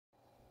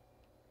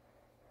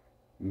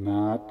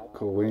not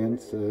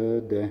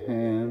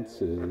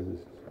coincidences.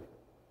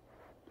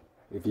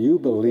 If you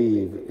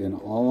believe in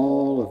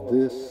all of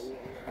this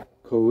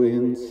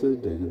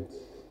coincidence,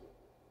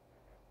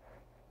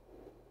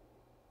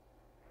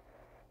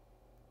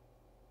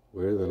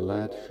 where the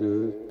light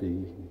should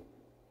be,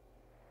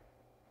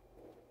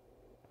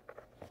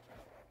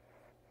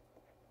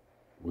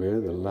 where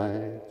the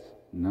light's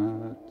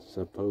not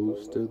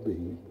supposed to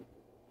be.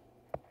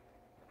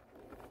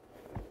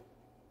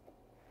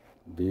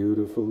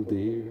 Beautiful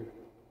dear,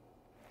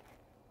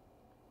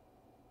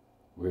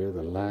 where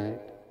the light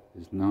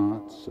is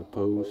not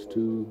supposed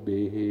to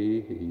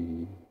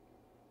be.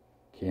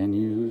 Can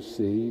you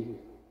see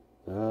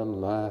the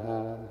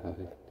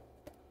light?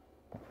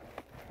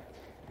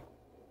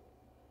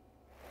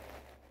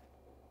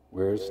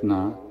 Where it's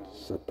not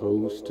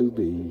supposed to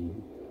be.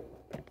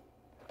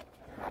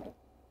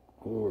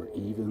 Or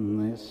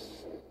even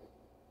this,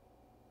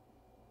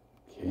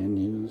 can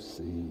you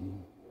see?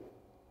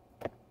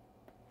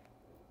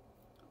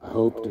 I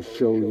hope to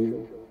show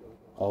you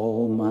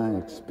all my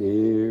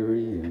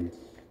experience.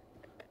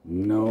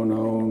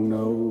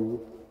 No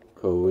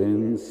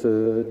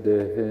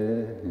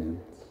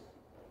coincidence.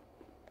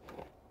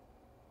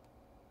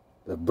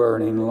 The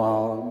burning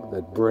log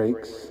that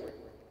breaks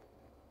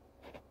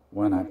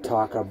when I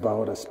talk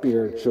about a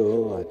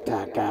spiritual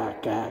attack.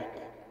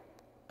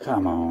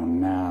 Come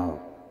on now,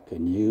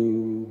 can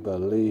you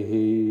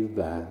believe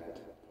that?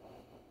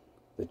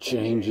 The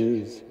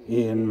changes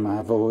in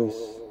my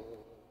voice,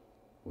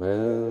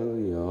 well,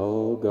 you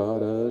all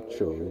got a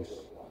choice.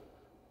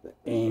 The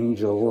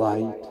angel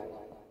light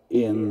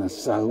in the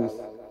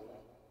south,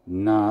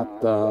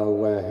 not the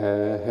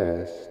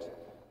west.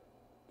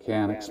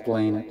 Can't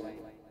explain it,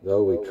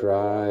 though we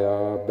try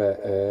our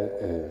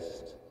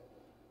best.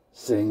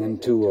 Singing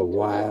to a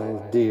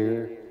wild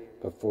deer,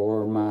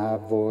 before my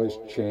voice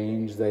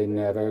changed, they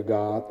never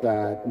got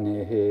that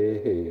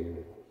near.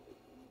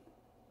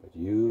 But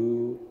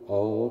you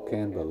all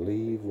can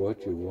believe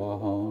what you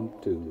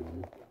want to.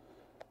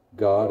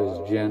 God is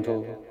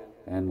gentle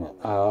and will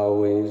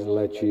always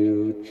let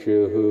you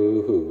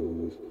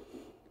choose.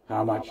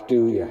 How much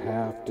do you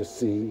have to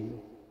see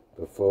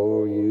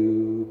before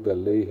you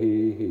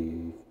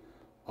believe?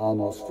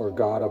 Almost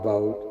forgot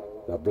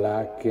about the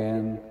black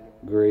and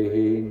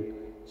green,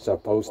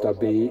 supposed to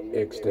be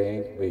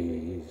extinct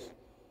bees.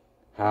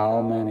 How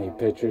many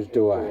pictures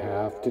do I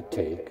have to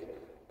take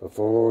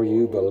before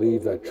you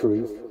believe the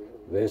truth?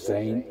 This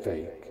ain't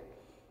fake.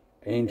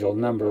 Angel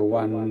number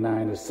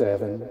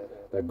 197,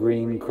 the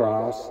green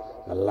cross,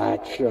 the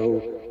light show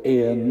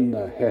in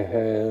the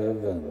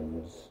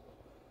heavens.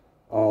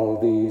 All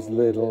these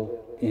little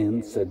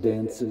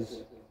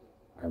incidences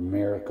are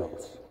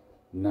miracles,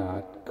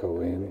 not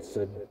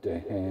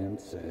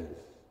coincidences.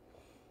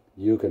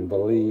 You can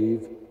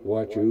believe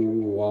what you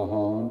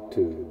want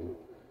to.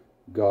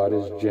 God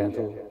is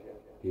gentle.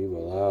 He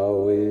will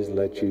always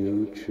let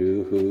you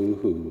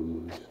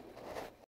choose.